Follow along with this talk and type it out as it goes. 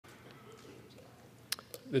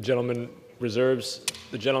The gentleman reserves.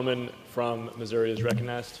 The gentleman from Missouri is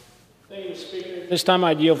recognized. Thank you, Mr. Speaker. This time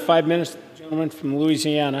I'd yield 5 minutes to the gentleman from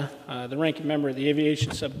Louisiana, the ranking member of the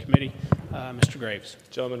Aviation Subcommittee, Mr. Graves.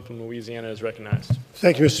 The gentleman from Louisiana is recognized.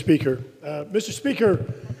 Thank you, Mr. Speaker. Mr. Speaker,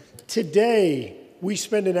 today we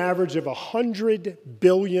spend an average of $100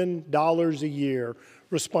 billion a year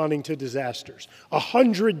responding to disasters.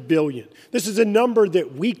 $100 billion. This is a number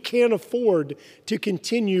that we can't afford to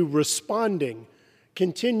continue responding,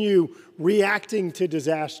 continue reacting to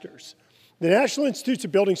disasters. The National Institutes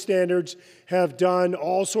of Building Standards have done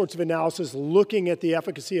all sorts of analysis looking at the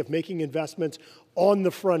efficacy of making investments on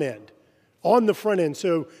the front end. On the front end.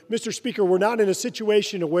 So, Mr. Speaker, we're not in a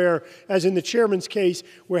situation where, as in the chairman's case,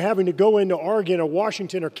 we're having to go into Oregon or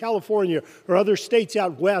Washington or California or other states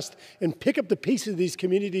out west and pick up the pieces of these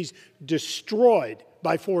communities destroyed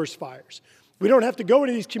by forest fires. We don't have to go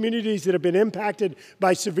into these communities that have been impacted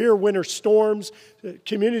by severe winter storms,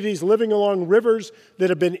 communities living along rivers that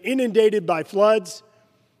have been inundated by floods,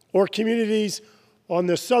 or communities on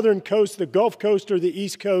the southern coast, the Gulf Coast, or the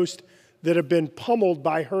East Coast that have been pummeled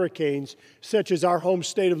by hurricanes, such as our home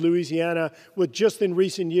state of Louisiana, with just in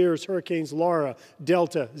recent years Hurricanes Laura,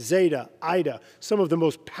 Delta, Zeta, Ida, some of the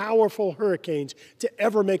most powerful hurricanes to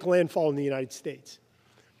ever make landfall in the United States.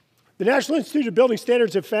 The National Institute of Building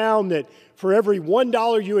Standards have found that for every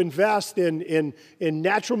 $1 you invest in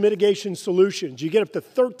natural mitigation solutions, you get up to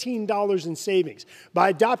 $13 in savings. By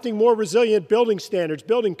adopting more resilient building standards,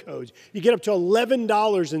 building codes, you get up to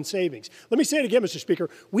 $11 in savings. Let me say it again, Mr. Speaker.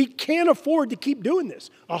 We can't afford to keep doing this.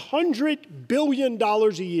 $100 billion a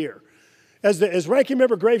year. As Ranking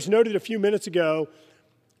Member Graves noted a few minutes ago,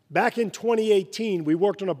 back in 2018, we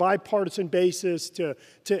worked on a bipartisan basis to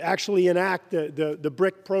actually enact the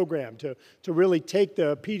BRIC program, to really take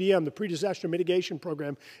the PDM, the Pre-Disaster Mitigation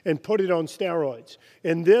Program, and put it on steroids.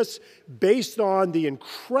 And this, based on the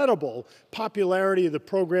incredible popularity of the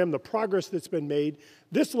program, the progress that's been made,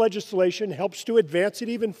 this legislation helps to advance it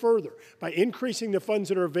even further by increasing the funds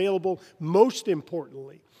that are available, most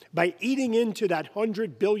importantly, by eating into that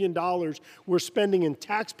 $100 billion we're spending in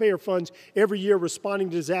taxpayer funds every year responding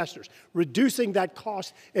to disasters, reducing that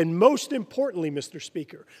cost, and most importantly, Mr.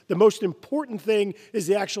 Speaker, the most important thing is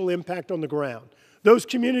the actual impact on the ground. Those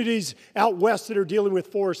communities out west that are dealing with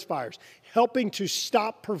forest fires, helping to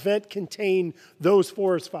stop, prevent, contain those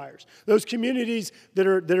forest fires. Those communities that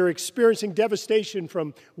are experiencing devastation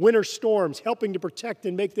from winter storms, helping to protect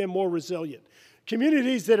and make them more resilient.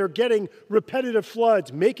 Communities that are getting repetitive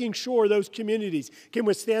floods, making sure those communities can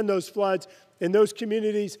withstand those floods, and those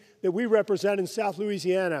communities that we represent in South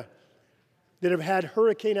Louisiana that have had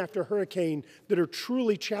hurricane after hurricane that are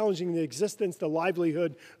truly challenging the existence, the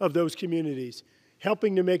livelihood of those communities,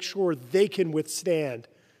 helping to make sure they can withstand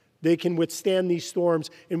these storms,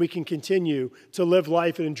 and we can continue to live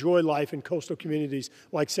life and enjoy life in coastal communities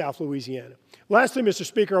like South Louisiana. Lastly, Mr.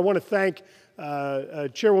 Speaker, I want to thank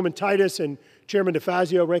Chairwoman Titus and Chairman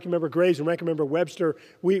DeFazio, Ranking Member Graves, and Ranking Member Webster.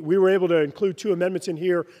 We were able to include 2 amendments in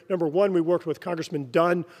here. Number 1, we worked with Congressman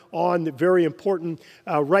Dunn on the very important.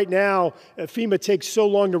 Right now, FEMA takes so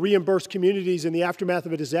long to reimburse communities in the aftermath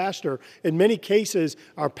of a disaster. In many cases,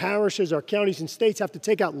 our parishes, our counties, and states have to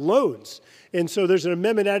take out loans. And so there's an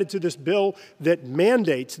amendment added to this bill that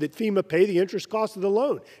mandates that FEMA pay the interest cost of the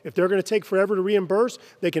loan. If they're going to take forever to reimburse,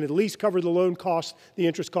 they can at least cover the loan cost, the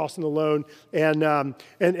interest cost in the loan. And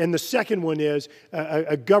the second one is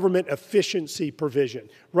a government efficiency provision.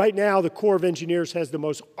 Right now, the Corps of Engineers has the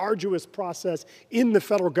most arduous process in the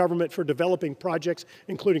federal government for developing projects,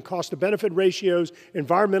 including cost-to-benefit ratios,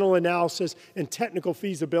 environmental analysis, and technical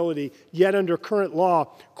feasibility. Yet under current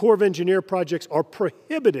law, Corps of Engineer projects are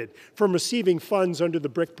prohibited from receiving funds under the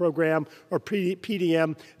BRIC program or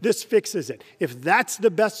PDM. This fixes it. If that's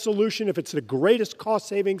the best solution, if it's the greatest cost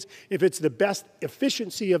savings, if it's the best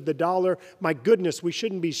efficiency of the dollar, my goodness, we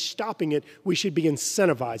shouldn't be stopping it. We should be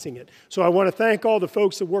incentivizing it. So I want to thank all the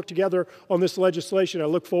folks that worked together on this legislation. I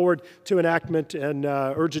look forward to enactment and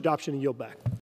urge adoption and yield back.